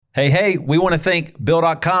Hey, we want to thank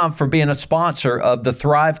Bill.com for being a sponsor of the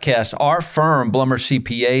Thrivecast. Our firm, Blummer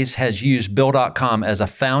CPAs, has used Bill.com as a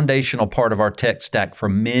foundational part of our tech stack for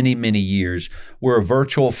many, many years. We're a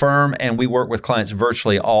virtual firm and we work with clients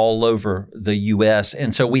virtually all over the U.S.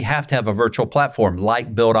 And so we have to have a virtual platform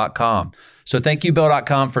like Bill.com. So thank you,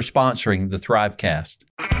 Bill.com, for sponsoring the Thrivecast.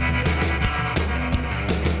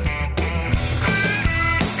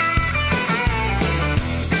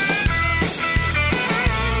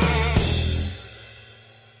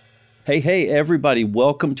 Hey, everybody.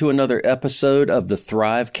 Welcome to another episode of the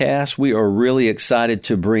Thrivecast. We are really excited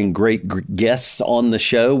to bring great guests on the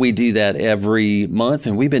show. We do that every month,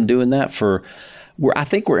 and we've been doing that I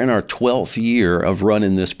think we're in our 12th year of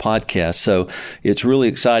running this podcast. So it's really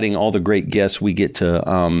exciting. All the great guests we get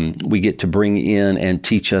to bring in and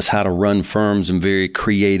teach us how to run firms in very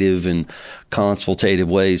creative and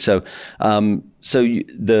consultative ways. So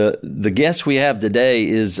the guest we have today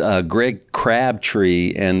is Greg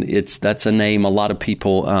Crabtree, and that's a name a lot of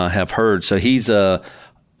people have heard. So he's a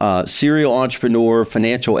serial entrepreneur,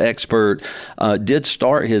 financial expert, did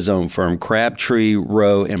start his own firm, Crabtree,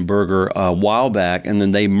 Rowe, and Berger, a while back, and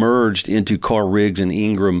then they merged into Carr, Riggs, and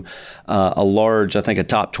Ingram, a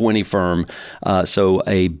top 20 firm, so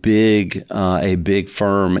a big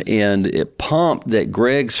firm. And it pumped that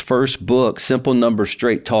Greg's first book, Simple Numbers,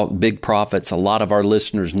 Straight Talk, Big Profits, a lot of our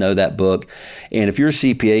listeners know that book. And if you're a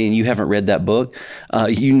CPA and you haven't read that book,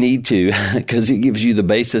 you need to, because it gives you the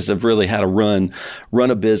basis of really how to run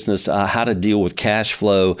a business, how to deal with cash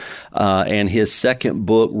flow. And his second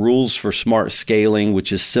book, Rules for Smart Scaling,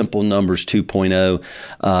 which is Simple Numbers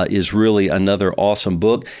 2.0, is really another awesome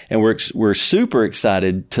book. And we're super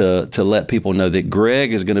excited to let people know that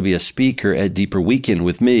Greg is going to be a speaker at Deeper Weekend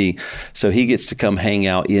with me. So he gets to come hang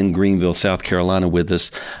out in Greenville, South Carolina with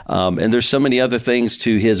us. And there's so many other things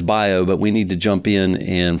to his bio, but we need to jump in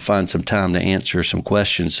and find some time to answer some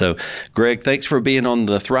questions. So Greg, thanks for being on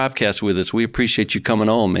the Thrivecast with us. We appreciate you coming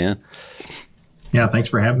on, man. Yeah, thanks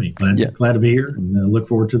for having me. Glad to be here, and look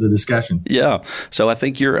forward to the discussion. Yeah. So I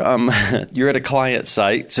think you're at a client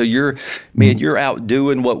site. So you're out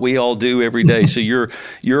doing what we all do every day. So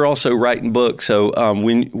you're also writing books. So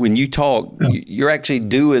when you talk,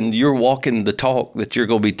 you're walking the talk that you're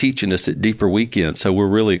going to be teaching us at Deeper Weekend. So we're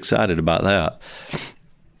really excited about that.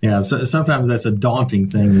 Yeah, so sometimes that's a daunting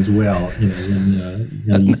thing as well.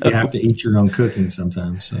 When you have to eat your own cooking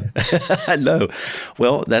sometimes. So. I know.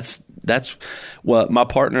 Well, that's what my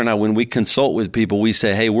partner and I, when we consult with people, we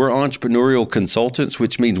say, hey, we're entrepreneurial consultants,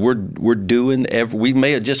 which means we're doing we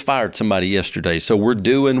may have just fired somebody yesterday. So we're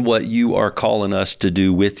doing what you are calling us to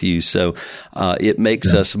do with you. So it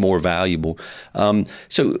makes us more valuable.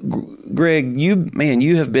 So Greg,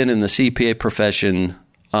 you have been in the CPA profession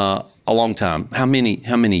a long time. How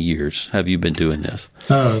many years have you been doing this?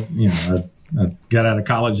 I got out of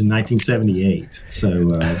college in 1978.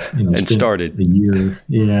 So, and started a year.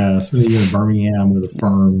 Yeah, I spent a year in Birmingham with a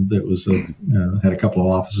firm that was had a couple of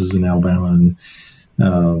offices in Alabama, and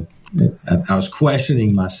I was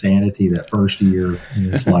questioning my sanity that first year.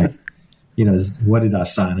 And it's like, what did I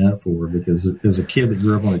sign up for? Because as a kid that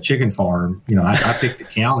grew up on a chicken farm, I picked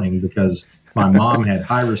accounting because my mom had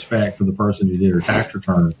high respect for the person who did her tax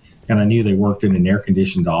return. And I knew they worked in an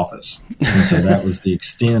air-conditioned office. And so that was the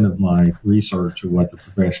extent of my research of what the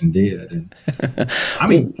profession did. And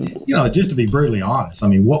just to be brutally honest,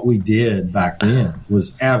 what we did back then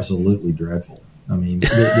was absolutely dreadful.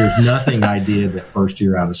 There's nothing I did that first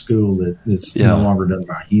year out of school that's no longer done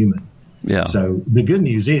by a human. Yeah. So the good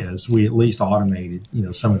news is we at least automated,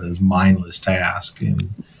 some of those mindless tasks and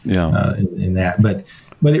in that. But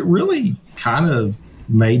it really kind of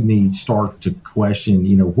made me start to question,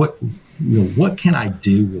 what can I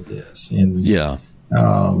do with this? And, you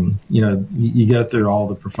go through all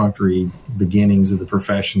the perfunctory beginnings of the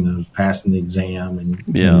profession of passing the exam and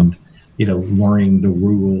learning the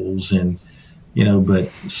rules but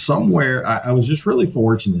somewhere I was just really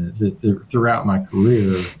fortunate that throughout my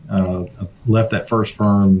career, I left that first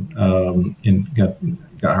firm and got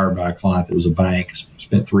hired by a client that was a bank,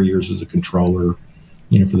 spent 3 years as a controller,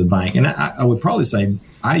 for the bank. And I would probably say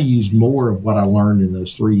I used more of what I learned in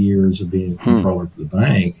those 3 years of being a controller for the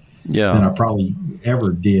bank than I probably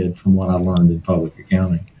ever did from what I learned in public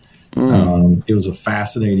accounting. It was a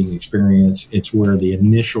fascinating experience. It's where the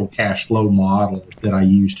initial cash flow model that I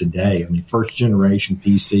use today, first generation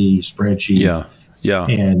PC spreadsheet.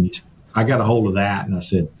 And I got a hold of that and I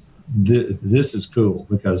said, this is cool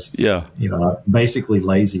because, I'm basically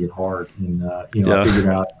lazy at heart. And, I figured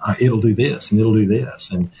out it'll do this and it'll do this.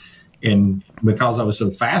 And because I was so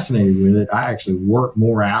fascinated with it, I actually worked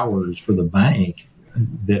more hours for the bank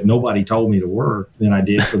that nobody told me to work than I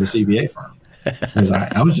did for the CBA firm. Because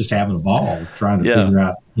I was just having a ball trying to figure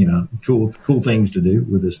out, cool things to do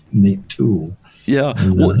with this neat tool. Yeah.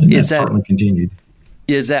 And that certainly continued.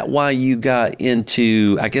 Is that why you got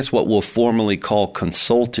into, I guess, what we'll formally call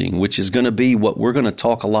consulting, which is going to be what we're going to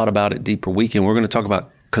talk a lot about at Deeper Weekend? We're going to talk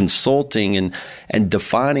about consulting and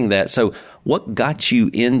defining that. So what got you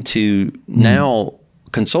into now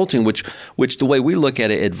consulting, which the way we look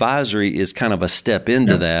at it, advisory is kind of a step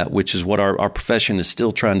into that, which is what our profession is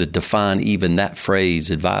still trying to define, even that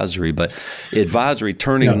phrase, advisory. But advisory,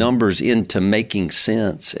 turning numbers into making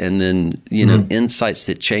sense, and then, insights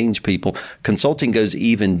that change people. Consulting goes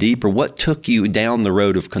even deeper. What took you down the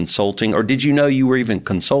road of consulting, or did you know you were even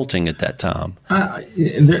consulting at that time?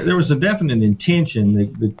 There was a definite intention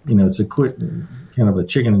that it's a quick kind of a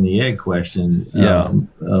chicken and the egg question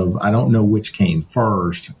of I don't know which came first.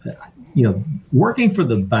 Working for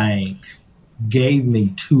the bank gave me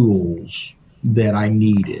tools that I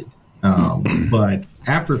needed. But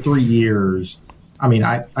after 3 years,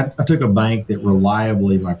 I took a bank that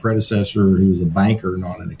reliably, my predecessor, who was a banker,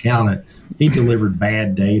 not an accountant, he delivered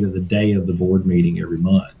bad data the day of the board meeting every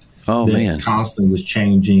month. Oh, that man. Constantly was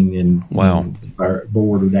changing, and our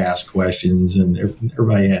board would ask questions, and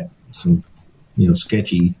everybody had some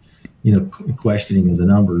sketchy, questioning of the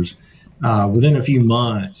numbers. Within a few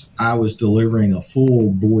months, I was delivering a full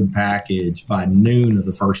board package by noon of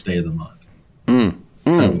the first day of the month.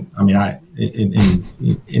 So, and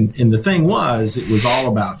the thing was, it was all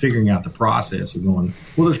about figuring out the process of going,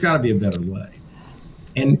 well, there's got to be a better way.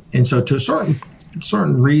 And so to a certain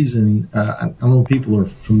reason, I don't know if people are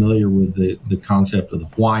familiar with the concept of the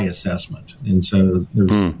why assessment. And so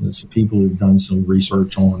there's some people who've done some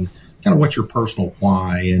research on kind of what's your personal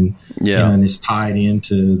why, and it's tied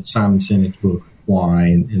into Simon Sinek's book Why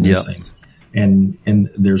and these things. And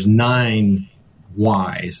there's 9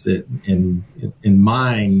 whys that in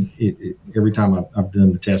mine, every time I've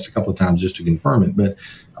done the test a couple of times just to confirm it, but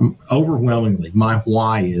overwhelmingly my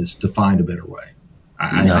why is to find a better way.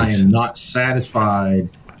 I am not satisfied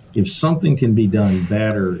if something can be done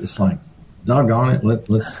better. It's like, doggone it,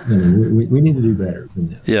 let's we need to do better than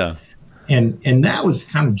this. Yeah. And that was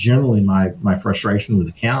kind of generally my frustration with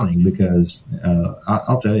accounting, because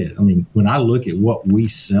I'll tell you, when I look at what we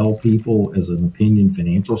sell people as an opinion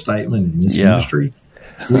financial statement in this industry,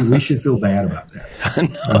 we should feel bad about that.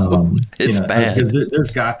 It's bad, because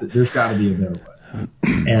there's got to be a better way.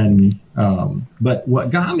 And but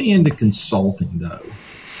what got me into consulting, though,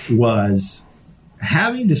 was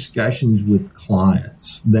having discussions with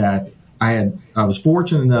clients that I was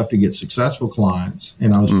fortunate enough to get successful clients,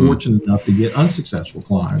 and I was fortunate enough to get unsuccessful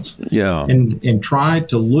clients. Yeah. And tried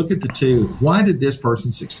to look at the two. Why did this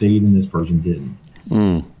person succeed and this person didn't?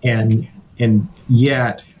 And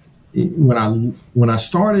yet, when I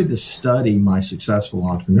started to study my successful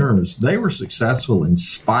entrepreneurs, they were successful in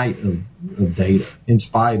spite of data, in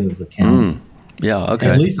spite of accounting. Yeah. Okay.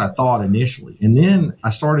 At least I thought initially, and then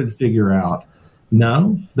I started to figure out,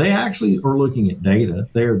 no, they actually are looking at data.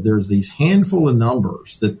 There's these handful of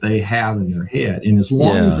numbers that they have in their head. And as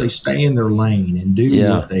long as they stay in their lane and do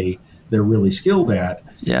what they're really skilled at,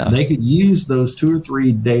 they could use those 2 or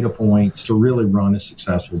 3 data points to really run a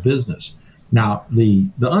successful business. Now, the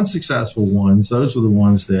unsuccessful ones, those are the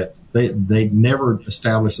ones that they never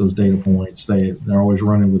establish those data points. They're always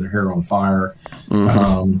running with their hair on fire.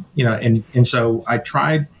 And so I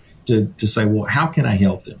tried to say, well, how can I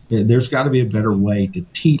help them? There's got to be a better way to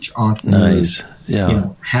teach entrepreneurs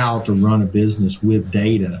how to run a business with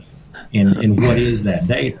data, and what is that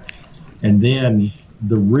data. And then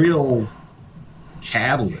the real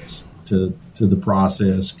catalyst to the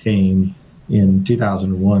process came in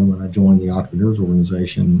 2001 when I joined the Entrepreneurs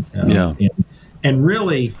Organization. And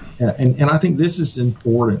really, and I think this is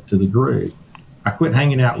important to the group, I quit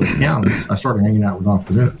hanging out with accountants. I started hanging out with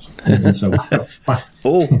entrepreneurs. And so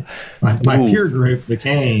my peer group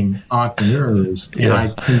became entrepreneurs. And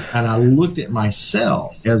I looked at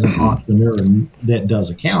myself as an entrepreneur that does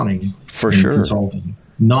accounting and consulting,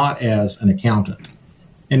 not as an accountant.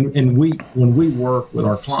 And when we work with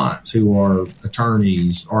our clients who are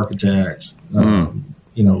attorneys, architects,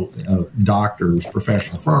 doctors,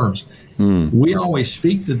 professional firms, we always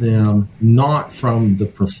speak to them not from the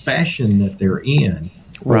profession that they're in,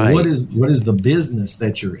 but what is the business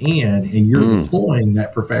that you're in, and you're deploying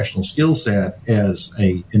that professional skill set as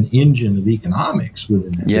an engine of economics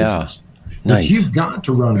within that business. But you've got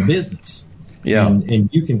to run a business, and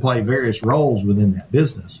you can play various roles within that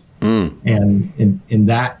business, and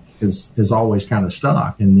that has always kind of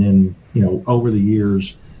stuck. And then over the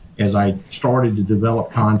years, as I started to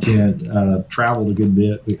develop content, traveled a good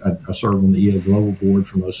bit. I served on the EO Global Board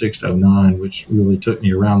from 06 to 09, which really took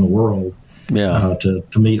me around the world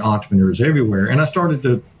to meet entrepreneurs everywhere. And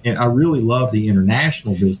I really love the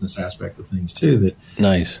international business aspect of things too. That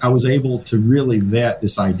nice. I was able to really vet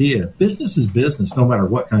this idea. Business is business, no matter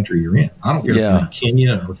what country you're in. I don't care if you're in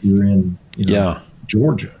Kenya or if you're in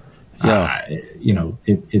Georgia.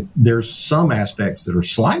 There's some aspects that are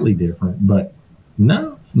slightly different, but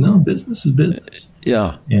no, business is business.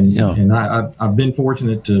 And I've been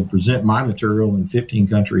fortunate to present my material in 15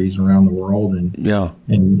 countries around the world,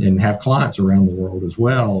 and have clients around the world as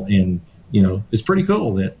well. And it's pretty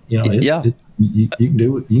cool that you can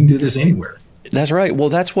do this anywhere. That's right. Well,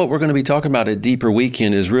 that's what we're going to be talking about at Deeper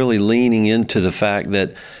Weekend, is really leaning into the fact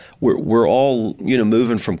that we're all,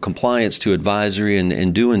 moving from compliance to advisory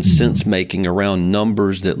and doing sense making around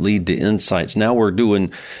numbers that lead to insights. Now we're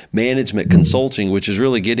doing management consulting, which is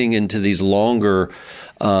really getting into these longer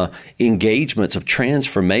engagements of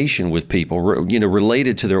transformation with people,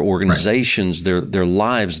 related to their organizations, their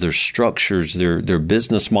lives, their structures, their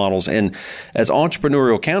business models. And as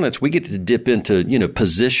entrepreneurial accountants, we get to dip into,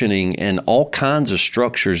 positioning and all kinds of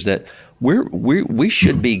structures that we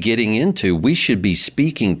should be getting into, we should be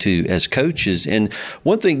speaking to as coaches. And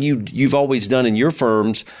one thing you've always done in your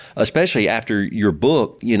firms, especially after your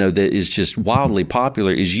book, that is just wildly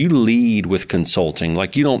popular, is you lead with consulting.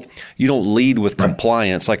 Like you don't lead with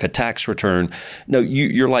compliance like a tax return. No,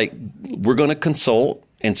 you're like, we're going to consult,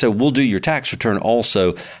 and so we'll do your tax return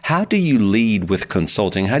also. How do you lead with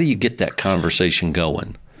consulting? How do you get that conversation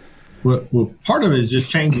going? Well, part of it is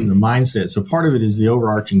just changing the mindset. So part of it is the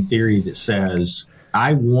overarching theory that says,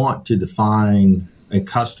 I want to define a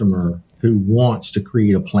customer who wants to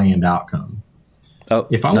create a planned outcome.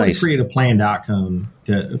 If I want to create a planned outcome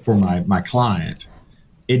for my client,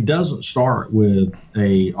 it doesn't start with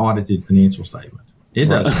a audited financial statement. It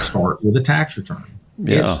doesn't start with a tax return.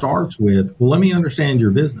 It starts with, well, let me understand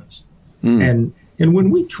your business. And when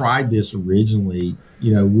we tried this originally,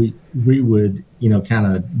 we would, kind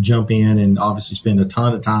of jump in and obviously spend a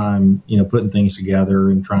ton of time, putting things together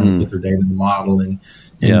and trying to put their data in the model. And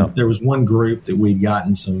there was one group that we'd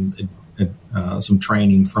gotten some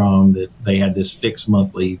training from, that they had this fixed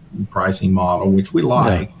monthly pricing model, which we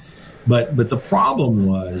like. Yeah. But the problem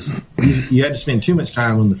was you had to spend too much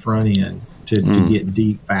time on the front end to get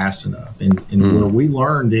deep fast enough. And where we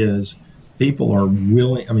learned is people are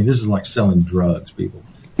willing. I mean, this is like selling drugs, people.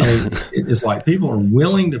 It's like people are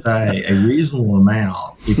willing to pay a reasonable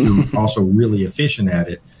amount if you're also really efficient at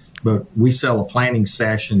it. But we sell a planning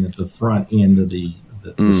session at the front end of the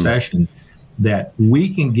session that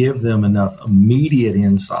we can give them enough immediate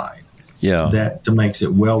insight that makes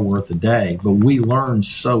it well worth the day. But we learn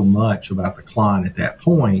so much about the client at that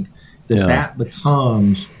point that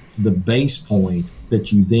becomes the base point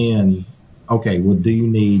that you then, do you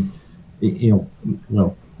need,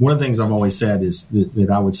 one of the things I've always said is that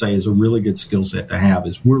I would say is a really good skill set to have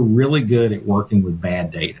is we're really good at working with bad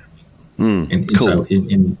data. And cool. So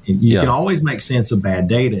you can always make sense of bad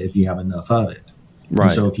data if you have enough of it. Right.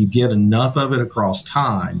 And so if you get enough of it across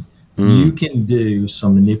time, you can do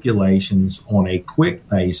some manipulations on a quick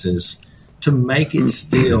basis to make it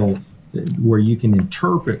still where you can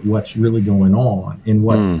interpret what's really going on. And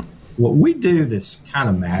what we do that's kind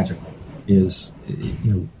of magical is,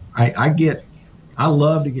 I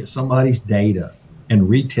love to get somebody's data and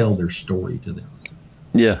retell their story to them.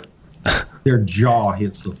 Yeah. Their jaw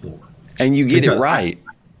hits the floor. And you get it right.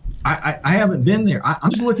 I haven't been there.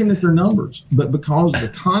 I'm just looking at their numbers. But because of the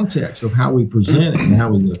context of how we present it and how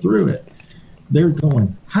we go through it, they're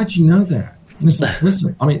going, how'd you know that? And it's like,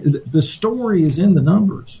 listen, I mean, the story is in the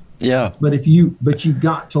numbers. Yeah. But you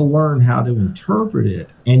got to learn how to interpret it,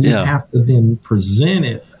 and you have to then present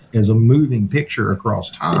it as a moving picture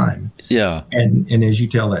across time. Yeah. And as you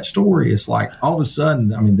tell that story, it's like all of a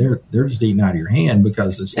sudden, I mean, they're just eating out of your hand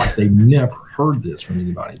because it's like they've never heard this from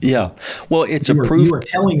anybody. Yeah. Well, it's proof. You are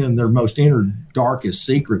telling them their most inner, darkest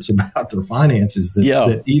secrets about their finances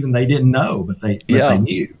that even they didn't know, but they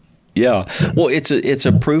knew. Yeah. Well, it's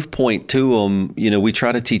a proof point to them. We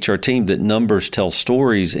try to teach our team that numbers tell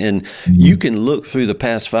stories, and you can look through the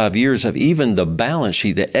past 5 years of even the balance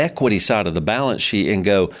sheet, the equity side of the balance sheet, and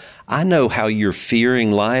go, I know how you're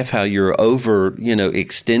fearing life, how you're over,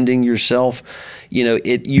 extending yourself.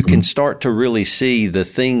 You can start to really see the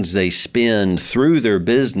things they spend through their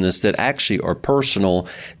business that actually are personal,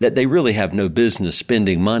 that they really have no business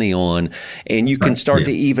spending money on. And you can start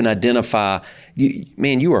to even identify,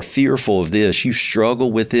 you are fearful of this, you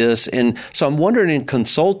struggle with this. And so I'm wondering, in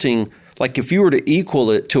consulting, Like if you were to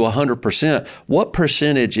equal it to 100%, what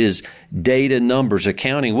percentage is data, numbers,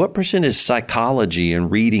 accounting? What percent is psychology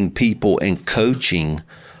and reading people and coaching?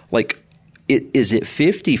 Like, is it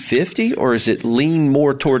 50-50 or is it lean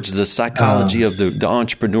more towards the psychology of the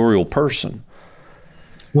entrepreneurial person?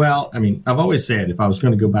 Well, I mean, I've always said if I was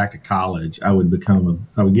going to go back to college, I would get a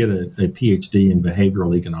PhD in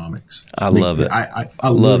behavioral economics. I love it. I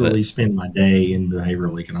literally spend my day in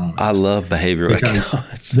behavioral economics. I love behavioral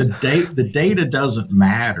economics. The data doesn't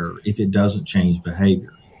matter if it doesn't change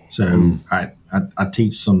behavior. So I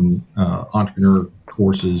teach some entrepreneur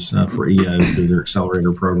courses for EO through their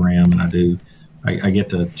accelerator program, and I get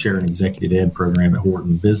to chair an executive ed program at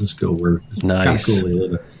Wharton Business School, where it's kind of cool to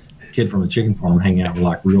let a kid from a chicken farm hang out with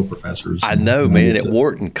like real professors. I know, man. At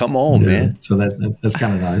Wharton, come on, man. So that's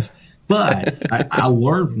kind of nice. But I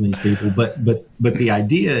learn from these people. But the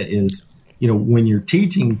idea is, when you're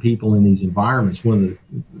teaching people in these environments, in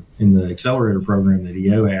the accelerator program that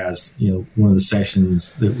EO has, one of the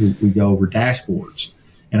sessions that we go over dashboards,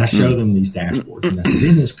 and I show them these dashboards, and I said,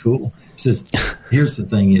 "Isn't this cool?" He says, "Here's the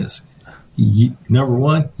thing: number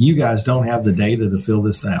one, you guys don't have the data to fill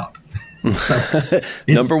this out." So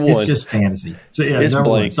number one, it's just fantasy. So it's blank.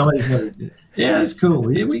 One, somebody's going to, it's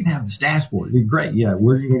cool. Yeah, we can have this dashboard. It'd be great. Yeah,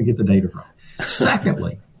 where are you going to get the data from?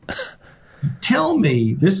 Secondly, tell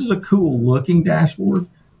me, this is a cool looking dashboard.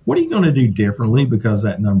 What are you going to do differently because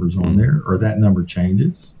that number's on there or that number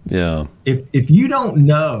changes? Yeah. If you don't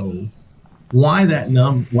know why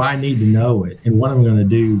why I need to know it and what I'm going to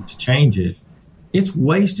do to change it, it's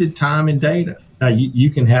wasted time and data. Now you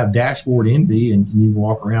can have dashboard envy and you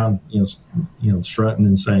walk around, strutting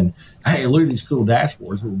and saying, "Hey, look at these cool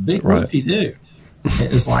dashboards." Well, big what do you do?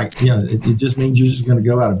 It's like, it just means you're just going to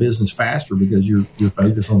go out of business faster because you're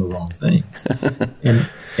focused on the wrong thing.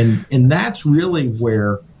 and that's really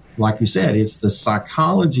where, like you said, it's the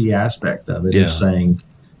psychology aspect of it, of saying,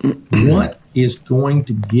 what is going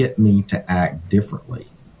to get me to act differently?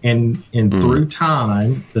 And through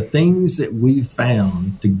time, the things that we've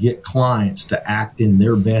found to get clients to act in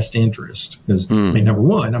their best interest, because number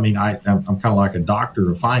one, I'm kind of like a doctor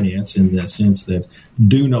of finance in the sense that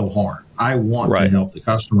do no harm. I want to help the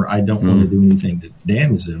customer. I don't want to do anything to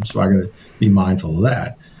damage them. So I got to be mindful of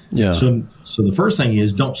that. Yeah. So the first thing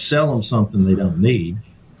is don't sell them something they don't need.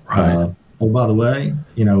 Right. By the way,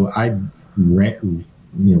 I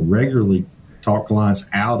regularly talk clients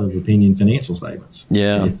out of opinion financial statements.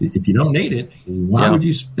 Yeah. If you don't need it, why would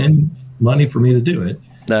you spend money for me to do it?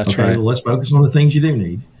 That's right. Well, let's focus on the things you do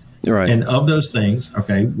need. Right. And of those things,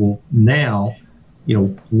 well, now,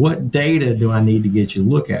 what data do I need to get you to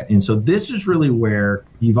look at? And so this is really where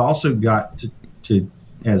you've also got to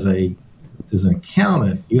as an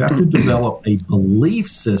accountant, you have to develop a belief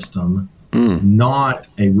system, not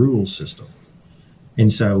a rule system. And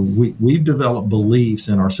so we've developed beliefs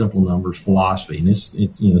in our simple numbers philosophy, and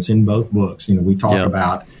it's in both books. We talk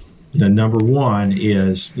about, number one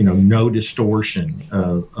is, no distortion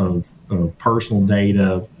of personal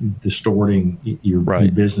data distorting your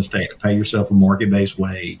business data. Pay yourself a market-based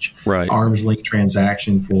wage, arm's length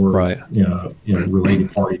transaction for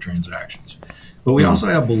related party transactions. But we also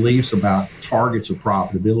have beliefs about targets of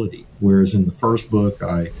profitability. Whereas in the first book,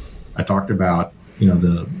 I talked about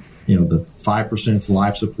the 5% is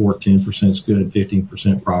life support, 10% is good,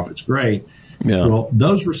 15% profit's great. Yeah. Well,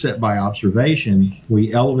 those were set by observation.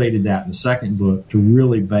 We elevated that in the second book to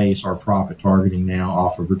really base our profit targeting now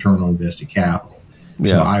off of return on invested capital.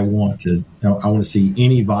 Yeah. So I want to see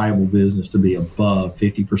any viable business to be above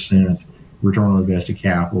 50% return on invested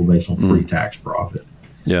capital based on pre-tax profit.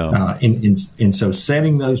 Yeah. And so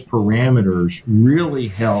setting those parameters really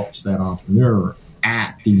helps that entrepreneur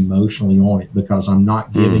act emotionally on it, because I'm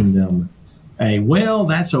not giving them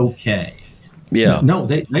that's okay. Yeah. No,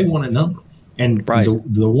 they want a number. And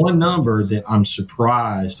the one number that I'm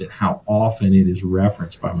surprised at how often it is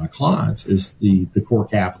referenced by my clients is the core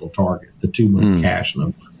capital target, the 2-month cash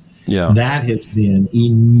number. Yeah. That has been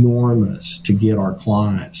enormous to get our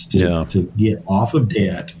clients to get off of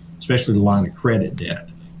debt, especially the line of credit debt.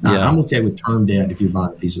 Now, I'm okay with term debt if you're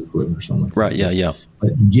buying a piece of equipment or something like that. Right, yeah.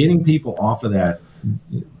 But getting people off of that,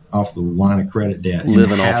 off the line of credit debt.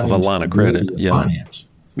 Living off of a line of credit. Finance.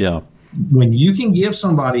 Yeah. When you can give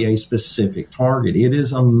somebody a specific target, it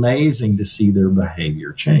is amazing to see their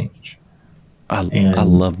behavior change. I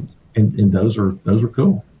love it. And those are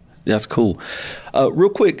cool. That's cool. Real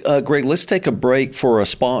quick, Greg, let's take a break for a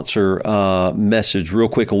sponsor message real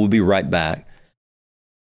quick, and we'll be right back.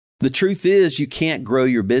 The truth is, you can't grow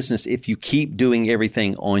your business if you keep doing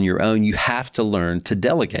everything on your own. You have to learn to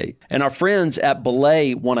delegate. And our friends at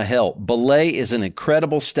Belay want to help. Belay is an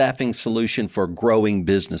incredible staffing solution for growing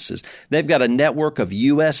businesses. They've got a network of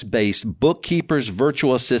U.S.-based bookkeepers,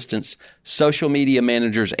 virtual assistants, social media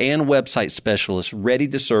managers, and website specialists ready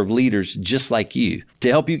to serve leaders just like you. To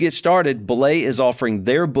help you get started, Belay is offering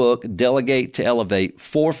their book, Delegate to Elevate,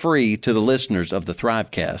 for free to the listeners of the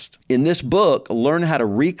Thrivecast. In this book, learn how to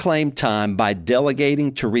reclaim time by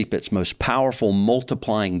delegating to reap its most powerful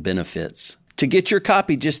multiplying benefits. To get your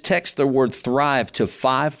copy, just text the word THRIVE to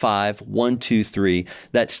 55123.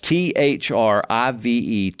 That's THRIVE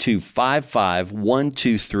to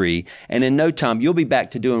 55123. And in no time, you'll be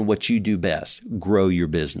back to doing what you do best, grow your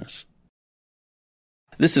business.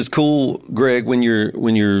 This is cool, Greg, when you're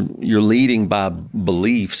leading by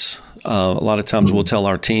beliefs. A lot of times we'll tell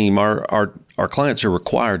our team, our clients are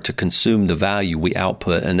required to consume the value we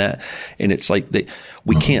output, and it's like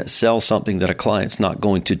we can't sell something that a client's not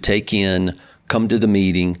going to take in, come to the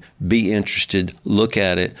meeting, be interested, look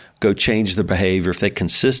at it, go change their behavior. If they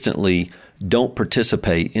consistently don't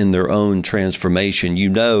participate in their own transformation,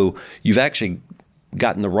 you've actually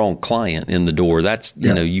gotten the wrong client in the door. That's,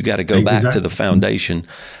 you got to go back to the foundation,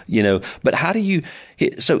 but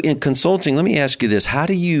so in consulting, let me ask you this, how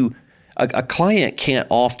do you, a client can't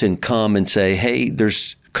often come and say, hey,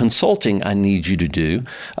 there's consulting I need you to do.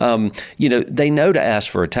 They know to ask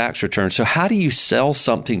for a tax return. So how do you sell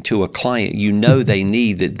something to a client they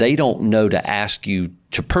need that they don't know to ask you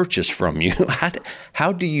to purchase from you?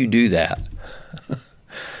 How do you do that?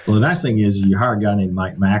 Well, the nice thing is you hire a guy named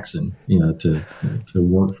Mike Maxon, to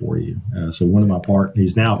work for you. So one of my partners,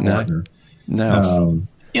 he's now a partner. In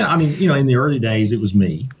the early days, it was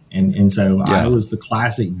me. And so I was the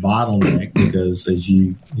classic bottleneck because as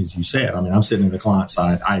you said, I'm sitting on the client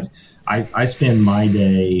side. I spend my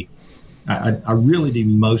day, I really do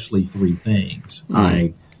mostly three things.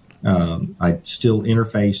 I still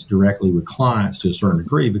interface directly with clients to a certain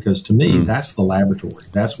degree because to me, that's the laboratory.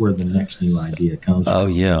 That's where the next new idea comes from. Oh,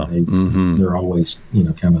 yeah. They're always,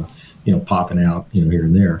 kind of, popping out, here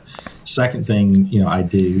and there. Second thing, I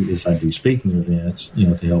do speaking events,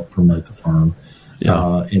 to help promote the firm.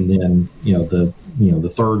 Yeah. And then,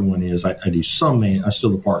 the third one is I do I'm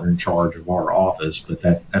still the partner in charge of our office, but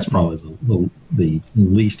that's probably the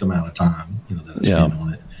least amount of time, that I spend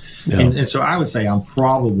on it. Yeah. And so I would say I'm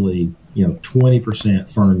probably,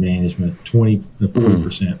 20% firm management,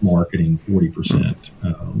 40% marketing, 40%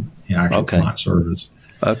 actual client service.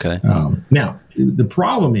 Okay. Now, the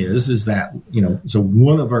problem is that, so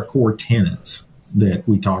one of our core tenets that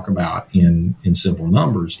we talk about in simple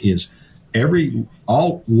numbers is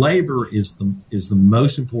all labor is the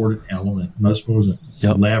most important element, most important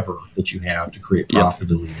lever that you have to create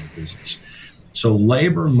profitability in business. So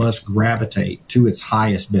labor must gravitate to its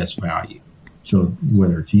highest best value. So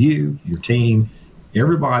whether it's you, your team,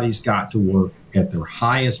 everybody's got to work at their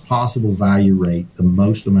highest possible value rate the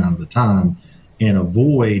most amount of the time and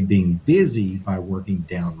avoid being busy by working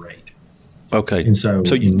down rate. Okay. And so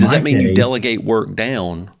does that mean you delegate work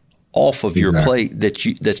down off of your plate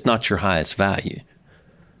that's not your highest value?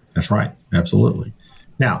 That's right. Absolutely.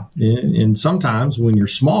 Now, and sometimes when you're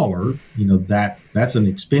smaller, that's an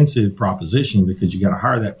expensive proposition because you got to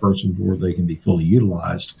hire that person before they can be fully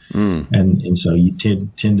utilized. And so you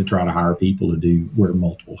tend to try to hire people to wear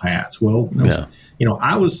multiple hats. Well,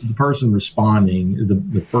 I was the person responding.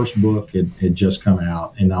 The first book had just come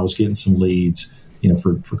out and I was getting some leads,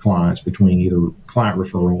 for clients between either client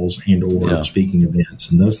referrals and or speaking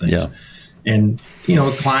events and those things. Yeah. And,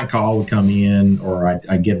 a client call would come in or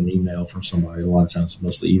I get an email from somebody. A lot of times it's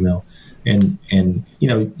mostly email. And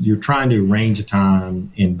you're trying to arrange a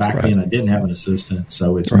time. And back then I didn't have an assistant.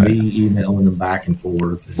 So it's me emailing them back and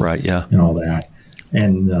forth and all that.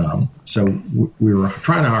 And so we were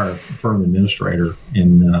trying to hire a firm administrator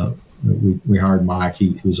and we hired Mike.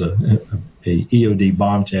 He was a EOD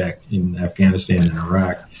bomb tech in Afghanistan and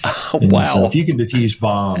Iraq. Wow! So if you can defuse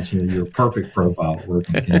bombs, you're a perfect profile to work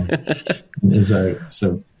in. And so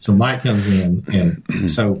Mike comes in, and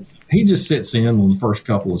so he just sits in on the first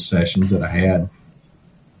couple of sessions that I had,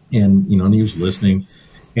 and and he was listening.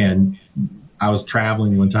 And I was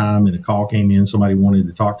traveling one time, and a call came in. Somebody wanted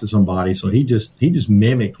to talk to somebody, so he just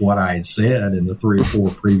mimicked what I had said in the 3 or 4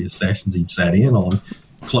 previous sessions he'd sat in on.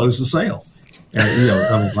 Close the sale.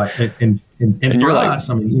 I was like, and for us,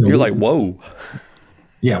 you're like, whoa.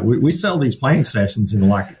 Yeah, we sell these planning sessions in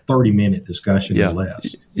like 30-minute discussion or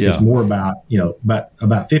less. Yeah. It's more about,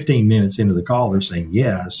 about 15 minutes into the call, they're saying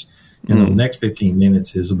yes. And the next 15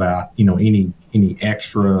 minutes is about, any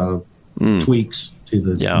extra tweaks to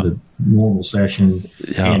the normal session,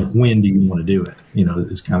 and when do you want to do it?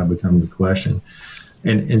 It's kind of become the question.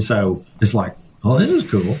 And so it's like, oh, this is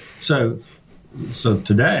cool. So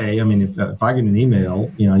today, I mean, if I get an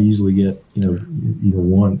email, I usually get,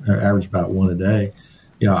 one, average about one a day.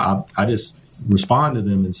 I just respond to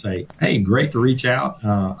them and say, hey, great to reach out.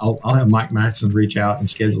 I'll have Mike Maxson reach out and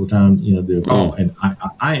schedule a time, do a call. And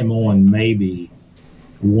I am on maybe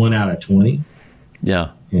 1 out of 20.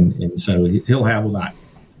 Yeah. And so he'll have about,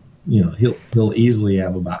 he'll easily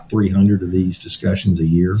have about 300 of these discussions a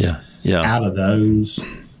year. Yeah. Yeah. Out of those,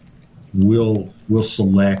 we'll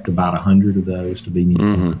select about 100 of those to be new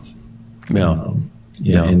clients.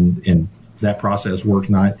 Yeah. And that process works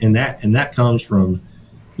nice. And that comes from,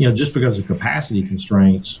 just because of capacity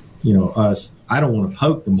constraints, I don't want to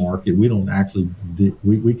poke the market. We don't actually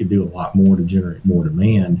we could do a lot more to generate more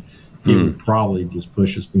demand. It would probably just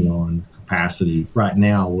push us beyond capacity. Right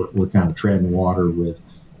now, we're kind of treading water with,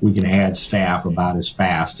 we can add staff about as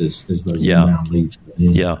fast as those inbound leads come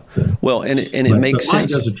in. Yeah. So, well, and it makes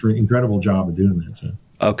sense. Mike does an incredible job of doing that. So.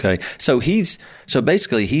 Okay. So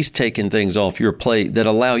basically he's taking things off your plate that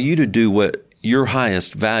allow you to do what your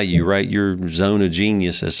highest value, right? Your zone of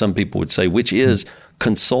genius, as some people would say, which is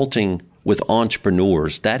consulting with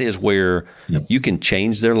entrepreneurs. That is where you can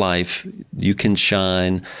change their life, you can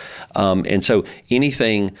shine. And so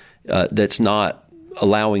anything that's not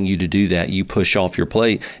allowing you to do that, you push off your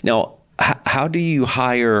plate. Now, how do you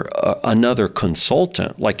hire another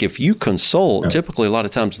consultant? Like if you consult, typically a lot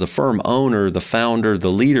of times the firm owner, the founder,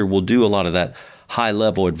 the leader will do a lot of that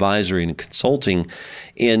high-level advisory and consulting,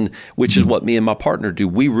 which is what me and my partner do.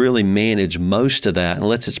 We really manage most of that.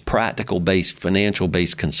 Unless it's practical-based,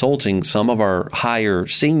 financial-based consulting, some of our higher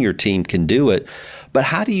senior team can do it. But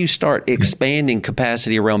how do you start expanding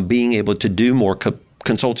capacity around being able to do more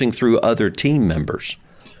consulting through other team members?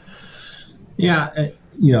 Yeah,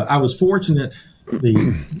 I was fortunate.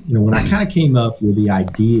 When I kind of came up with the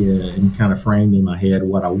idea and kind of framed in my head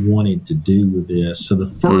what I wanted to do with this. So the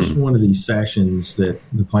first one of these sessions, the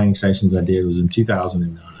planning sessions I did, was in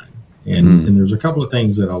 2009. And there's a couple of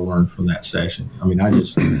things that I learned from that session. I mean, I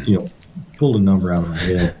just, pulled a number out of my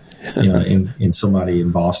head, and somebody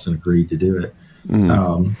in Boston agreed to do it.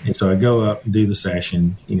 And so I go up and do the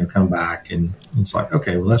session, come back, and it's like,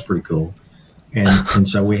 okay, well, that's pretty cool. And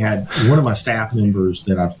so we had one of my staff members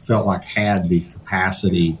that I felt like had the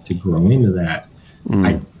capacity to grow into that.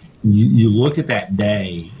 You look at that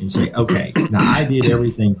day and say, okay, now I did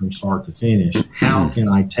everything from start to finish. How can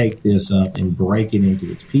I take this up and break it into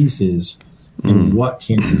its pieces? And what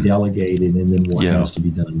can be delegated, and then what has to be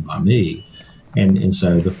done by me? And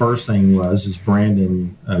so the first thing is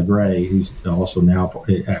Brandon Gray, who's also now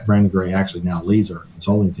Brandon Gray actually now leads our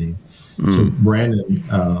consulting team. So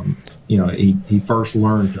Brandon, he first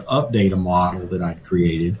learned to update a model that I'd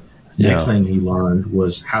created. Next thing he learned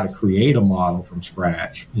was how to create a model from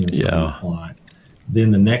scratch for a client.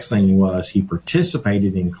 Then the next thing was he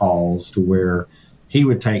participated in calls to where he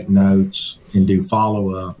would take notes and do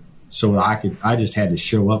follow-up so I just had to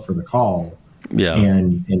show up for the call. Yeah.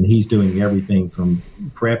 And he's doing everything from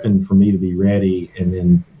prepping for me to be ready and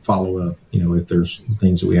then follow up, if there's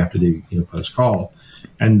things that we have to do, post call.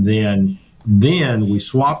 And then we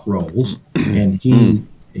swap roles, and he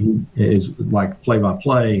is like play by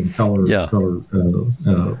play and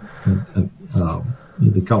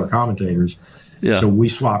the color commentators. Yeah. So we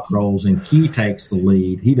swap roles, and he takes the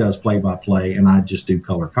lead. He does play by play, and I just do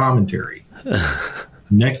color commentary.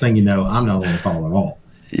 Next thing you know, I'm not on the call at all.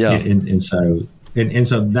 Yeah. And so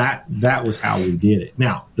that was how we did it.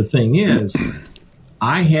 Now, the thing is,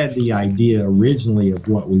 I had the idea originally of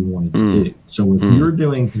what we wanted to do. So if you're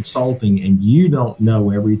doing consulting and you don't know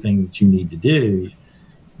everything that you need to do,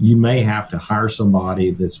 you may have to hire somebody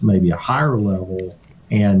that's maybe a higher level,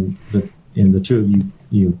 and the two of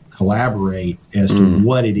you collaborate as to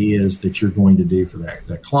what it is that you're going to do for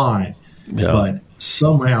that client. Yeah. But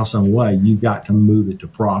somehow, some way, you got to move it to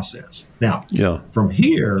process. Now, from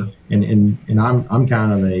here, and I'm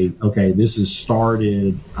kind of okay, this has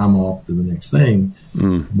started, I'm off to the next thing.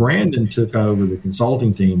 Brandon took over the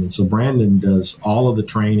consulting team, and so Brandon does all of the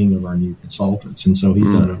training of our new consultants. And so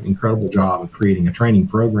he's done an incredible job of creating a training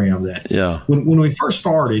program that when we first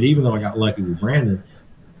started, even though I got lucky with Brandon,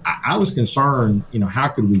 I was concerned, how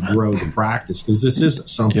could we grow the practice? Because this isn't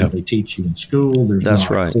something they teach you in school. There's not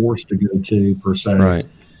a course to go to per se. Right.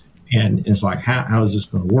 And it's like, how is this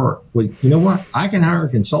going to work? Well, you know what? I can hire a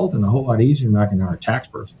consultant a whole lot easier than I can hire a tax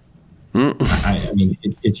person. I mean,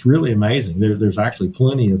 it's really amazing. There's actually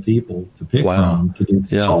plenty of people to pick from to do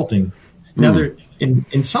consulting. Now,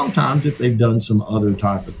 and sometimes if they've done some other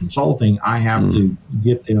type of consulting, I have to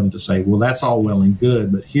get them to say, well, that's all well and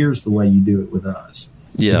good, but here's the way you do it with us.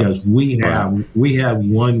 Yeah. Because we have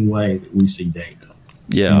one way that we see data.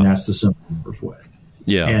 Yeah. And that's the simple numbers way.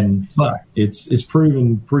 Yeah. But it's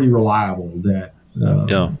proven pretty reliable that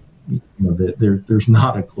that there's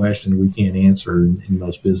not a question we can't answer in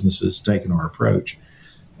most businesses taking our approach.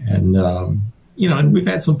 And and we've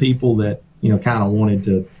had some people that kind of wanted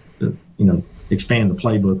to expand the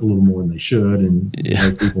playbook a little more than they should, and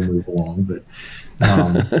most people move along. But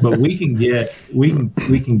we can get we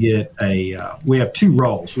have two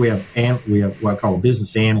roles. We have what I call a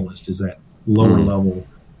business analyst, is that lower level,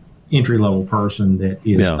 entry level person that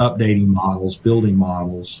is updating models, building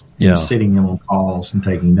models, and sitting in on calls and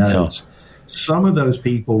taking notes. Some of those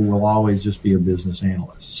people will always just be a business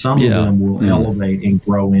analyst. Some of them will elevate and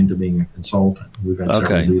grow into being a consultant. We've had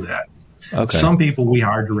several do that. Okay. Some people we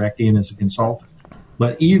hire direct in as a consultant.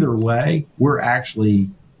 But either way, we're actually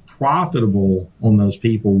profitable on those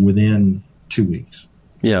people within 2 weeks.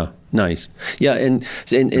 Yeah, nice. Yeah, and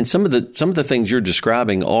some of the things you're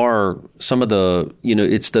describing are some of the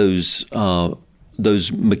it's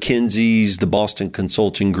those McKinsey's, the Boston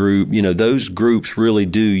Consulting Group, those groups really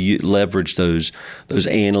do leverage those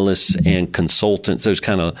analysts and consultants, those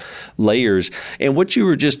kind of layers. And what you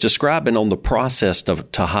were just describing on the process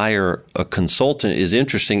to hire a consultant is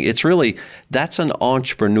interesting. It's really, that's an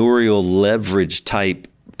entrepreneurial leverage type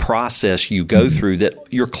process you go through that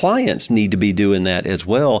your clients need to be doing that as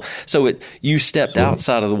well. So you stepped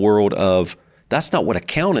outside of the world of, that's not what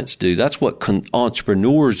accountants do. That's what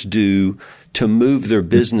entrepreneurs do to move their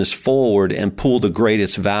business forward and pull the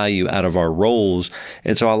greatest value out of our roles.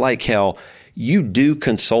 And so I like how you do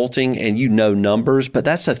consulting and numbers, but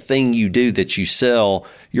that's a thing you do that you sell.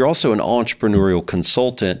 You're also an entrepreneurial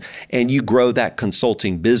consultant, and you grow that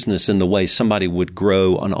consulting business in the way somebody would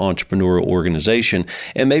grow an entrepreneurial organization.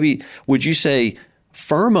 And maybe would you say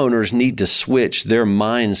firm owners need to switch their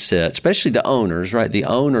mindset, especially the owners, right? The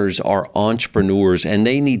owners are entrepreneurs, and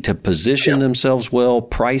they need to position themselves well,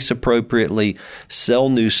 price appropriately, sell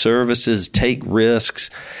new services, take risks,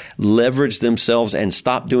 leverage themselves, and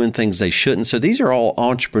stop doing things they shouldn't. So these are all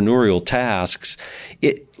entrepreneurial tasks.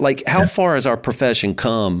 How far has our profession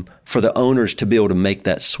come for the owners to be able to make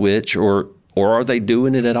that switch, or are they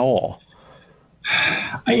doing it at all?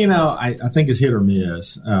 I think it's hit or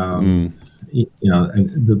miss.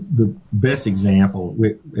 The best example,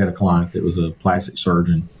 we had a client that was a plastic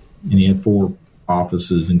surgeon, and he had 4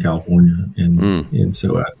 offices in California. And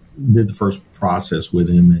so I did the first process with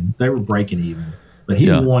him, and they were breaking even. But he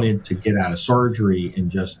wanted to get out of surgery and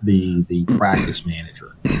just be the practice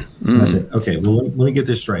manager. And I said, okay, well, let me get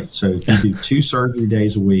this straight. So if you do 2 surgery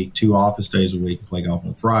days a week, 2 office days a week, and play golf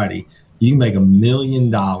on Friday, you can make $1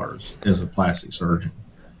 million as a plastic surgeon.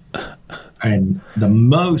 And the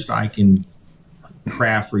most I can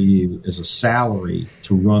craft for you as a salary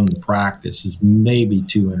to run the practice is maybe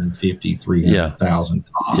 $250,000, $300,000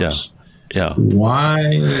 tops. Yeah. Why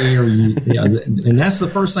are you? And that's the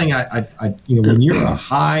first thing I when you're a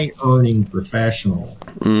high earning professional,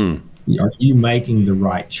 are you making the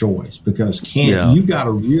right choice? Because you got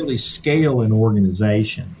to really scale an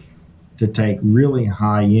organization to take really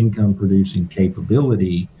high income producing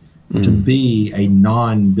capability to be a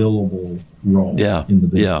non-billable role in the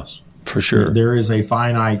business. For sure. There is a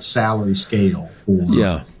finite salary scale for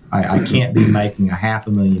I can't be making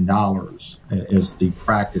 $500,000 as the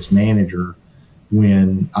practice manager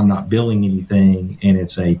when I'm not billing anything and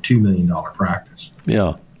it's a $2 million practice.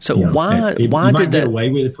 Yeah. So why you did might that get away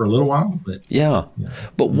with it for a little while? But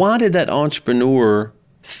but why did that entrepreneur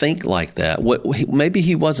think like that? Maybe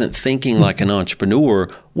he wasn't thinking like an entrepreneur.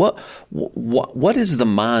 What is the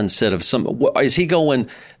mindset of some? Is he going,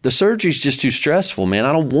 the surgery's just too stressful, man,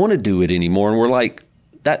 I don't want to do it anymore? And we're like,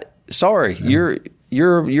 that. Sorry,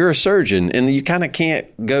 you're a surgeon, and you kind of can't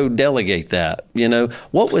go delegate that.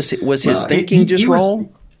 What was his thinking just wrong?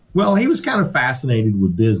 Well, he was kind of fascinated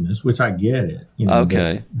with business, which I get it.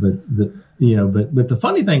 Okay, but the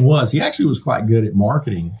funny thing was, he actually was quite good at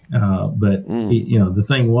marketing. The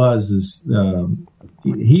thing was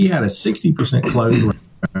he had a 60% close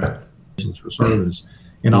rate for service,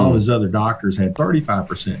 and all of his other doctors had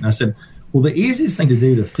 35%. And I said, well, the easiest thing to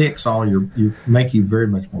do to fix make you very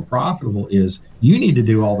much more profitable is you need to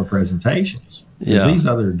do all the presentations. Because these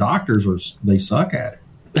other doctors they suck at it.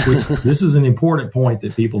 This is an important point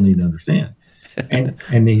that people need to understand.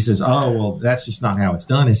 And he says, oh, well, that's just not how it's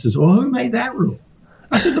done. He says, well, who made that rule?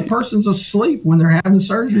 I said, the person's asleep when they're having the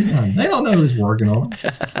surgery done. They don't know who's working on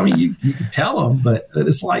them. I mean, you can tell them, but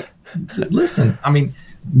it's like, listen, I mean,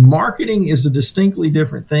 marketing is a distinctly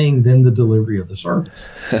different thing than the delivery of the service.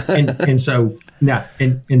 And so now,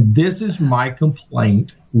 and this is my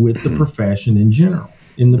complaint with the profession in general.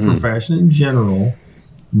 In the profession in general,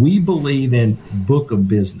 we believe in book of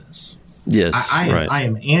business. Yes, I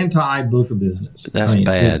am anti book of business. That's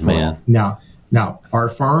bad, man. Now, our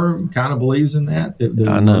firm kind of believes in that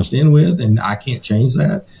we're merged in with, and I can't change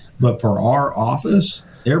that. But for our office,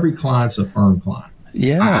 every client's a firm client.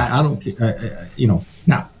 Yeah, I don't,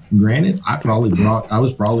 Now, granted, I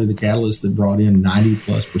was probably the catalyst that brought in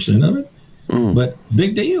 90+% of it. But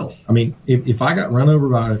big deal. I mean, if I got run over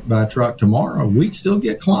by a truck tomorrow, we'd still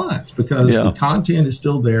get clients because the content is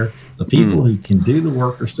still there. The people who can do the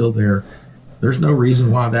work are still there. There's no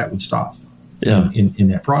reason why that would stop in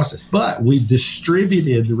that process. But we've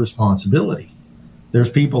distributed the responsibility. There's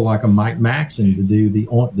people like a Mike Maxon to do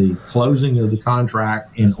the closing of the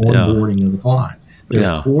contract and onboarding of the client. There's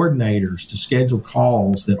coordinators to schedule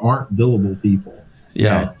calls that aren't billable people.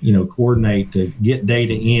 That coordinate to get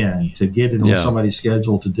data in, to get it on somebody's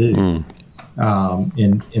schedule to do,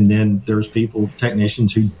 and then there's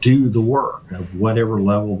technicians who do the work of whatever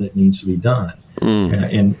level that needs to be done,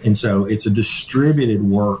 and so it's a distributed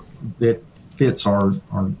work that fits our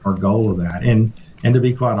goal of that, and to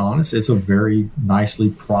be quite honest, it's a very nicely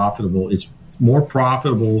profitable. It's more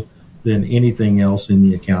profitable than anything else in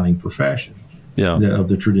the accounting profession, of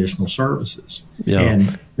the traditional services.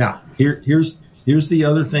 And now Here's the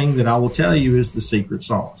other thing that I will tell you is the secret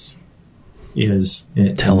sauce.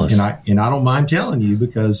 Tell us. And I don't mind telling you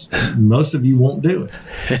because most of you won't do it.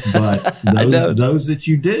 But those that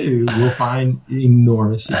you do will find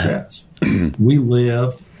enormous success. We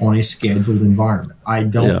live on a scheduled environment. I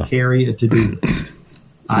don't carry a to-do list.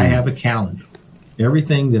 I have a calendar.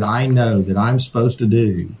 Everything that I know that I'm supposed to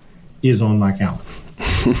do is on my calendar.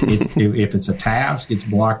 If it's a task, it's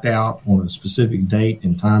blocked out on a specific date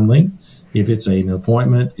and time length. If it's an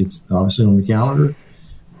appointment, it's obviously on the calendar.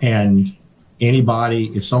 And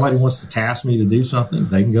if somebody wants to task me to do something,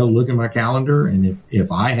 they can go look at my calendar. And if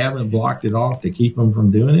I haven't blocked it off to keep them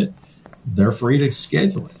from doing it, they're free to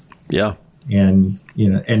schedule it. Yeah. And,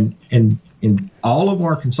 and all of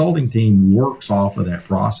our consulting team works off of that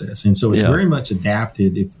process. And so it's very much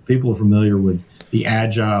adapted. If people are familiar with the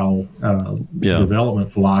agile development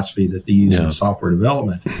philosophy that they use in software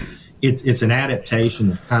development, it's an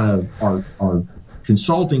adaptation of kind of our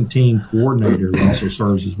consulting team coordinator, who also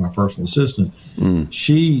serves as my personal assistant.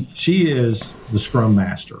 She is the scrum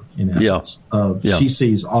master in essence. She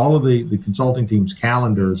sees all of the consulting team's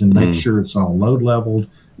calendars and makes sure it's all load leveled.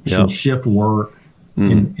 She'll shift work.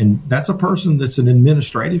 And that's a person that's an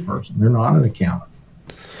administrative person. They're not an accountant.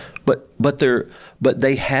 But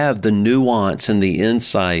they have the nuance and the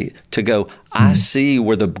insight to go, I see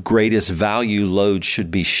where the greatest value load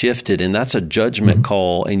should be shifted, and that's a judgment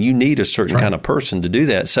call, and you need a certain kind of person to do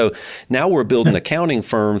that. So now we're building accounting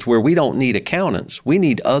firms where we don't need accountants. We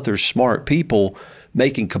need other smart people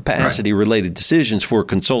making capacity-related decisions for a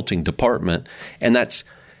consulting department, and that's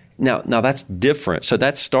Now that's different. So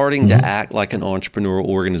that's starting to act like an entrepreneurial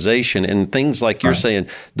organization, and things like you're saying,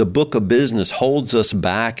 the book of business holds us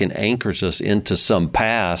back and anchors us into some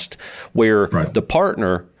past where the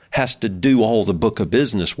partner has to do all the book of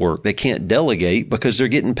business work. They can't delegate because they're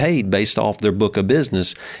getting paid based off their book of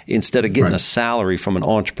business instead of getting a salary from an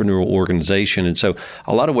entrepreneurial organization. And so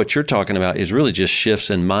a lot of what you're talking about is really just shifts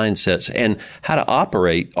in mindsets and how to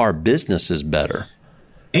operate our businesses better.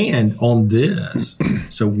 And on this,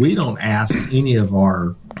 so we don't ask any of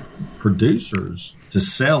our producers to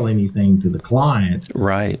sell anything to the client.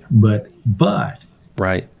 Right. But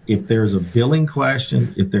right. If there's a billing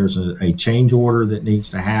question, if there's a change order that needs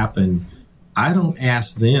to happen, I don't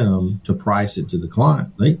ask them to price it to the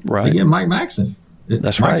client. They get Mike Maxon.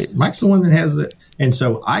 That's right. Mike's the one that has it. And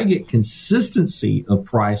so I get consistency of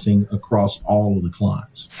pricing across all of the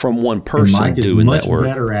clients. From one person doing that work. Mike is much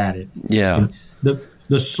better at it. Yeah. And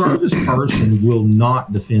the service person will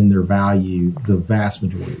not defend their value the vast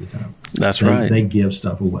majority of the time. That's right. They give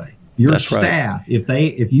stuff away. Your staff,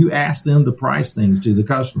 if you ask them to price things to the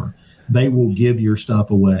customer, they will give your stuff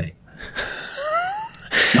away.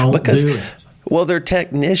 Don't do it. Well, they're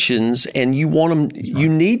technicians, and you want them. You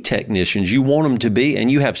need technicians. You want them to be, and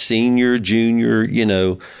you have senior, junior,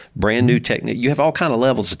 brand new technicians. You have all kind of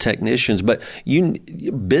levels of technicians, but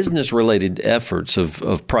business-related efforts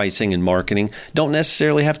of pricing and marketing don't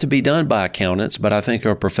necessarily have to be done by accountants. But I think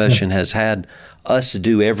our profession has had us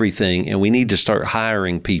do everything, and we need to start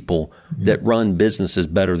hiring people that run businesses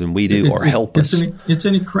better than we do or help us. It's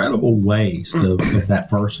an incredible waste of that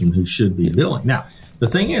person who should be billing. Now, the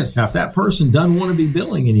thing is, if that person doesn't want to be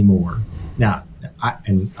billing anymore, now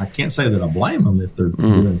I can't say that I blame them if they're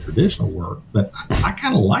doing traditional work, but I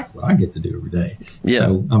kind of like what I get to do every day. Yeah.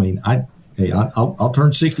 So, I mean, I'll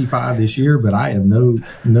turn 65 this year, but I have no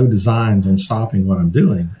designs on stopping what I'm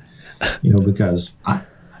doing, because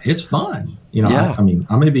it's fun. I mean,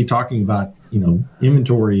 I may be talking about,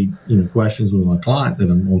 inventory, questions with my client that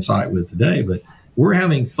I'm on site with today, but we're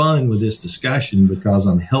having fun with this discussion because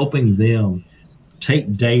I'm helping them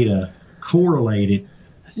take data, correlate it,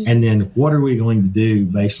 and then what are we going to do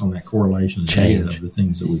based on that correlation of data of the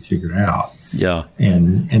things that we figured out? Yeah.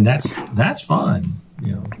 And that's fun.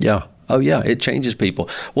 Yeah. Oh, yeah, it changes people.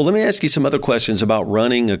 Well, let me ask you some other questions about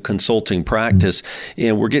running a consulting practice.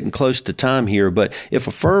 And we're getting close to time here, but if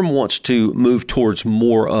a firm wants to move towards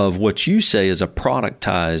more of what you say is a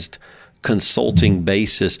productized consulting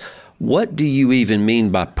basis, what do you even mean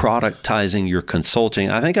by productizing your consulting?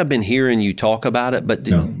 I think I've been hearing you talk about it, but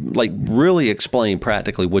really explain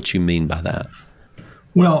practically what you mean by that.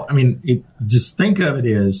 Well, I mean, just think of it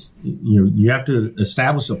as, you have to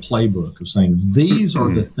establish a playbook of saying, these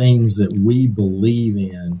are the things that we believe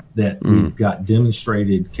in, that we've got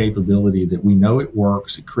demonstrated capability, that we know it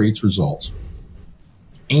works, it creates results.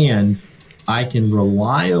 And I can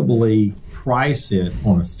reliably price it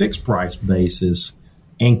on a fixed price basis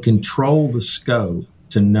and control the scope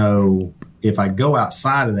to know if I go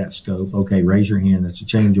outside of that scope, okay, raise your hand, that's a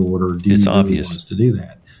change order. Do you really want us to do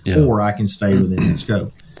that? Yeah. Or I can stay within that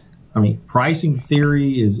scope. I mean, pricing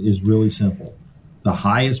theory is really simple. The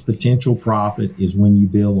highest potential profit is when you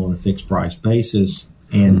bill on a fixed price basis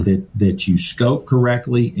and that you scope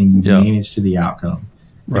correctly and you manage to the outcome.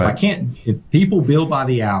 Right. If people bill by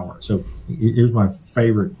the hour, so here's my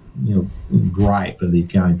favorite, gripe of the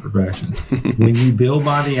accounting profession. When you bill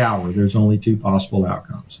by the hour, there's only two possible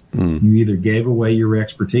outcomes. You either gave away your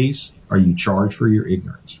expertise or you charge for your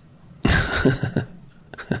ignorance.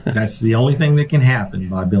 That's the only thing that can happen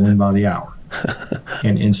by billing by the hour.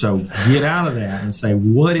 And so get out of that and say,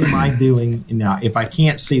 what am I doing? Now, if I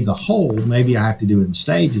can't see the whole, maybe I have to do it in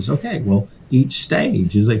stages. Okay, well, each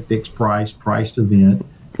stage is a fixed priced event,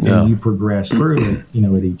 and you progress through it,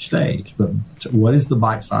 at each stage. But what is the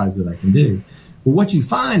bite size that I can do? Well, what you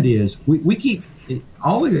find is we keep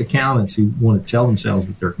all the accountants who want to tell themselves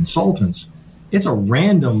that they're consultants. It's a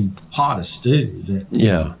random pot of stew that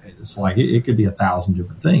it's like it could be 1,000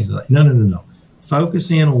 different things. Like, no. Focus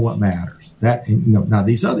in on what matters. That now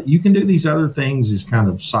these other you can do these other things as kind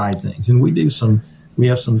of side things, and we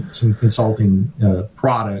have some consulting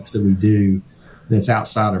products that we do that's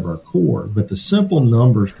outside of our core. But the simple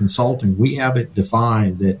numbers consulting, we have it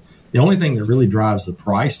defined that the only thing that really drives the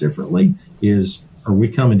price differently is, are we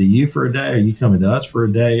coming to you for a day? Are you coming to us for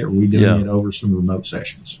a day? Or are we doing it over some remote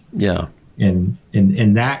sessions? Yeah. And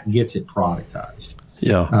that gets it productized.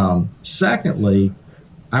 Yeah. Secondly,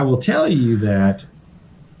 I will tell you that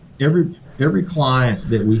every client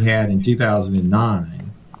that we had in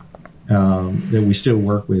 2009 that we still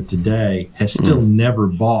work with today has still never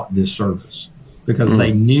bought this service because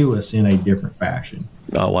they knew us in a different fashion.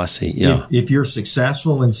 Oh, I see. Yeah. If you're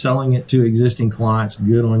successful in selling it to existing clients,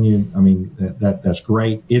 good on you. I mean, that's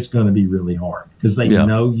great. It's going to be really hard because they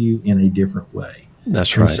know you in a different way.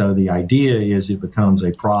 That's right. And so the idea is it becomes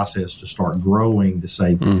a process to start growing to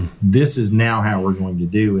say, this is now how we're going to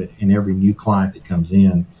do it. And every new client that comes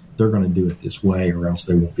in, they're going to do it this way or else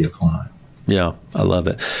they won't be a client. Yeah, I love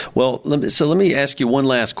it. Well, let me ask you one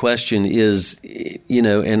last question is,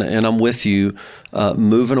 and I'm with you,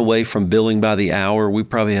 moving away from billing by the hour. We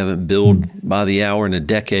probably haven't billed by the hour in a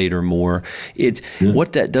decade or more.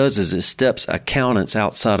 What that does is it steps accountants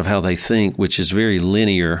outside of how they think, which is very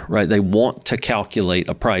linear, right? They want to calculate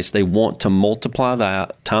a price. They want to multiply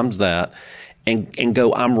that times that. And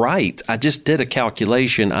go, I'm right. I just did a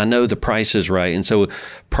calculation. I know the price is right. And so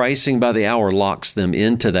pricing by the hour locks them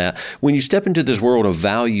into that. When you step into this world of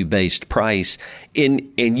value-based price, and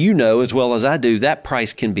as well as I do, that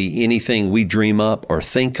price can be anything we dream up or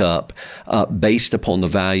think up based upon the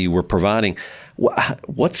value we're providing.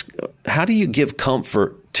 How do you give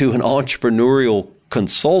comfort to an entrepreneurial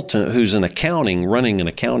consultant who's running an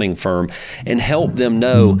accounting firm and help them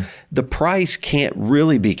know the price can't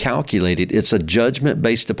really be calculated. It's a judgment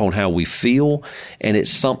based upon how we feel, and it's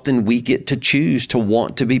something we get to choose to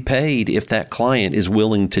want to be paid if that client is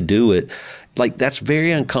willing to do it. Like, that's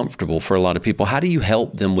very uncomfortable for a lot of people. How do you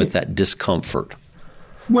help them with that discomfort?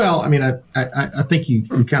 Well, I mean, I think you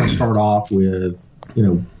kind of start off with,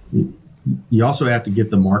 you also have to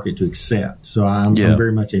get the market to accept. So I'm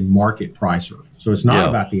very much a market pricer. So it's not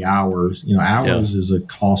about the hours. Hours is a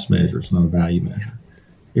cost measure. It's not a value measure.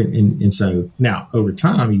 And so now over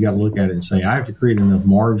time, you got to look at it and say, I have to create enough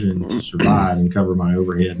margin to survive and cover my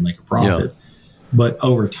overhead and make a profit. But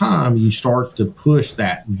over time, you start to push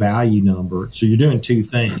that value number. So you're doing two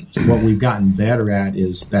things. What we've gotten better at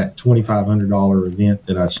is that $2,500 event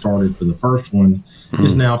that I started for the first one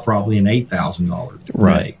is now probably an $8,000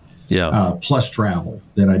 right. Yeah. Plus travel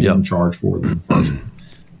that I didn't charge for the first one.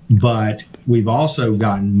 But we've also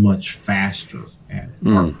gotten much faster at it.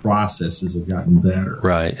 Our processes have gotten better.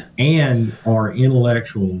 Right. And our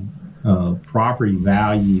intellectual property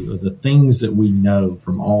value of the things that we know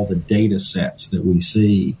from all the data sets that we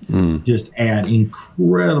see just add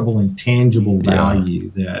incredible intangible value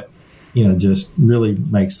that, just really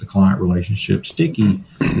makes the client relationship sticky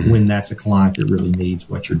when that's a client that really needs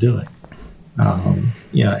what you're doing.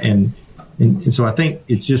 And so I think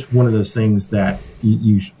it's just one of those things that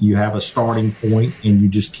you have a starting point and you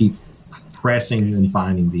just keep pressing and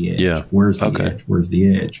finding the edge. Yeah. Where's the edge? Where's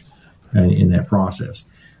the edge in that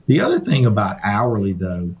process? The other thing about hourly,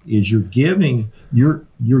 though, is you're giving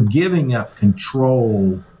up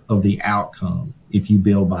control of the outcome if you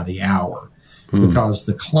bill by the hour, because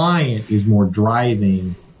the client is more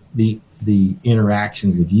driving the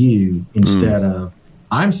interaction with you instead of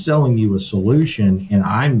I'm selling you a solution and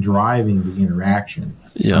I'm driving the interaction.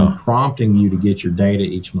 Yeah. I'm prompting you to get your data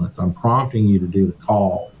each month. I'm prompting you to do the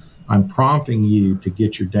call. I'm prompting you to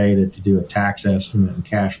get your data to do a tax estimate and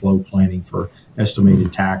cash flow planning for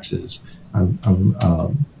estimated taxes. I'm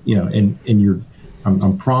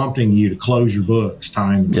prompting you to close your books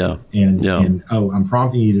timely. Yeah. And I'm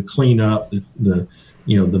prompting you to clean up the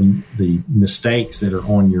mistakes that are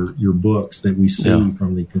on your books that we see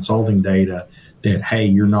from the consulting data. That, hey,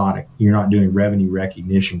 you're not doing revenue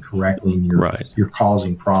recognition correctly, and you're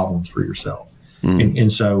causing problems for yourself.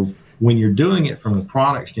 And so when you're doing it from a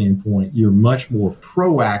product standpoint, you're much more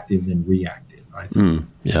proactive than reactive, I think.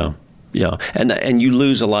 Yeah. And you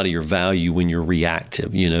lose a lot of your value when you're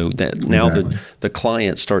reactive. The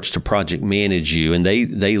client starts to project manage you, and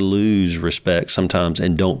they lose respect sometimes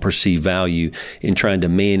and don't perceive value in trying to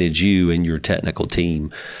manage you and your technical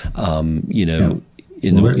team.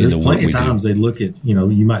 There's plenty of times they look at,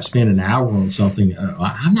 you might spend an hour on something.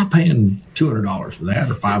 I'm not paying $200 for that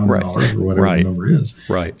or $500 or whatever the number is.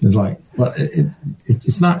 Right. It's like, well,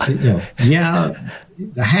 it's not, I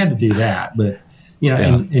had to do that, but,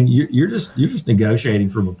 and you're just negotiating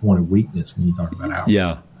from a point of weakness when you talk about hours.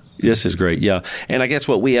 Yeah. This is great. Yeah. And I guess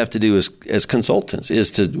what we have to do as consultants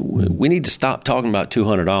is we need to stop talking about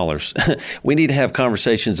 $200. We need to have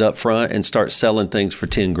conversations up front and start selling things for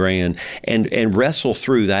 $10,000 and wrestle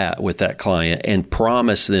through that with that client and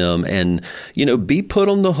promise them and, be put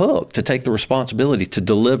on the hook to take the responsibility to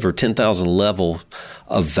deliver 10,000 level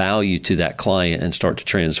of value to that client and start to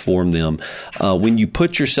transform them. When you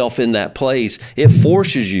put yourself in that place, it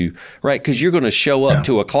forces you, right? Because you're going to show up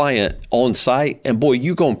to a client on site and boy,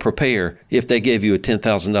 you're going to prepare. If they gave you a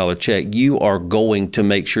 $10,000 check, you are going to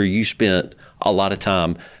make sure you spent a lot of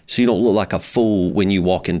time so you don't look like a fool when you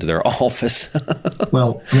walk into their office.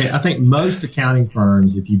 Well, I think most accounting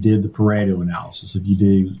firms, if you did the Pareto analysis, if you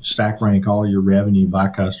do stack rank all your revenue by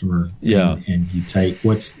customer and you take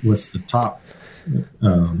what's the top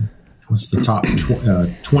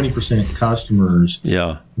 20% customers.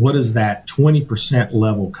 Yeah. What does that 20%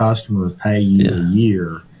 level customer pay you a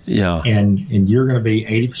year? Yeah. And you're going to be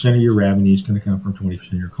 80% of your revenue is going to come from 20%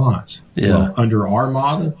 of your clients. Yeah. Well, under our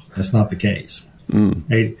model, that's not the case.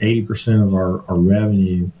 80% of our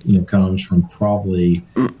revenue, comes from probably,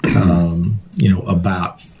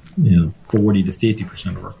 about 40 to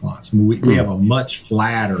 50% of our clients. We have a much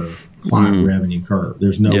flatter client revenue curve.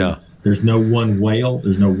 There's no one whale.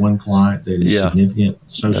 There's no one client that is significant,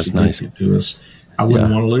 significant to us. I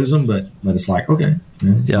wouldn't want to lose them, but it's like, okay,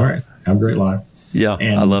 all right, have a great life. Yeah,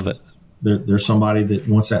 and I love it. There's somebody that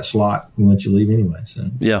wants that slot and lets you leave anyway. So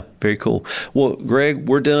yeah, very cool. Well, Greg,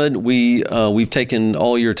 we're done. We've taken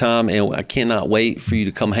all your time, and I cannot wait for you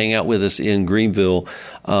to come hang out with us in Greenville.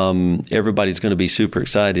 Everybody's going to be super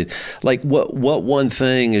excited. Like, what one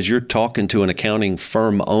thing as you're talking to an accounting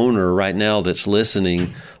firm owner right now that's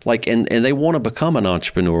listening, like, and they want to become an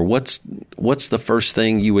entrepreneur? What's the first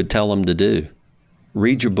thing you would tell them to do?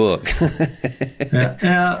 Read your book.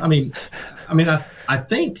 I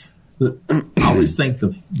think. I always think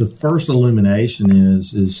the first illumination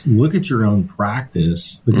is look at your own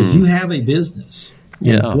practice, because you have a business.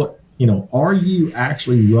 Are you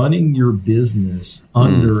actually running your business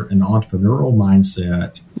under an entrepreneurial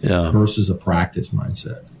mindset versus a practice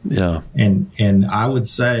mindset? Yeah. And I would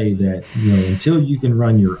say that, until you can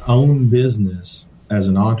run your own business as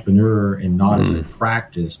an entrepreneur and not as a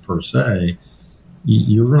practice per se,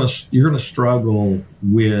 you're gonna struggle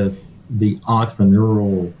with the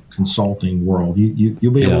entrepreneurial consulting world.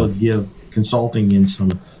 You'll be able to give consulting in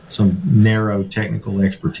some some narrow technical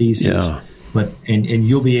expertise. Yeah. But and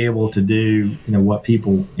you'll be able to do what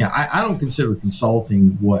people. I don't consider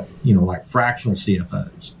consulting what like fractional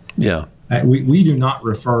CFOs. Yeah. We do not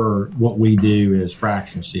refer what we do as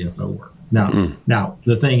fractional CFO work. Now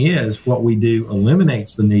the thing is, what we do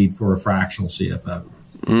eliminates the need for a fractional CFO,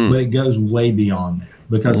 but it goes way beyond that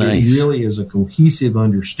because it really is a cohesive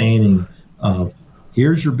understanding of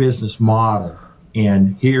here's your business model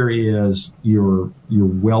and here is your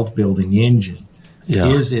wealth building engine.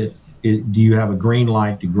 Yeah. Do you have a green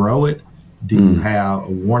light to grow it? Do you have a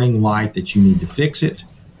warning light that you need to fix it?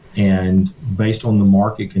 And based on the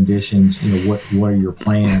market conditions, what are your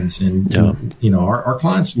plans? And our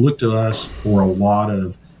clients look to us for a lot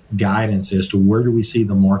of guidance as to where do we see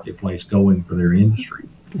the marketplace going for their industry.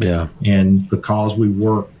 Yeah. And because we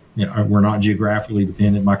work, we're not geographically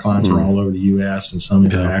dependent. My clients are all over the U.S. and some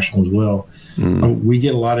international as well. We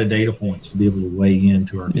get a lot of data points to be able to weigh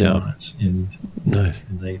into our clients, and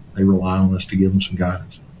they rely on us to give them some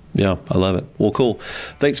guidance. Yeah, I love it. Well, cool.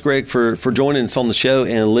 Thanks, Greg, for joining us on the show.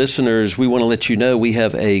 And listeners, we want to let you know we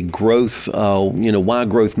have a growth, Why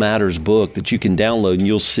Growth Matters book that you can download, and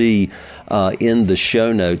you'll see in the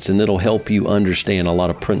show notes, and it'll help you understand a lot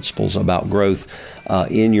of principles about growth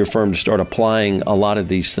in your firm to start applying a lot of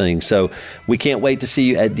these things. So we can't wait to see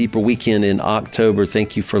you at Deeper Weekend in October.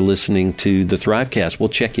 Thank you for listening to the Thrivecast. We'll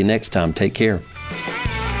check you next time. Take care.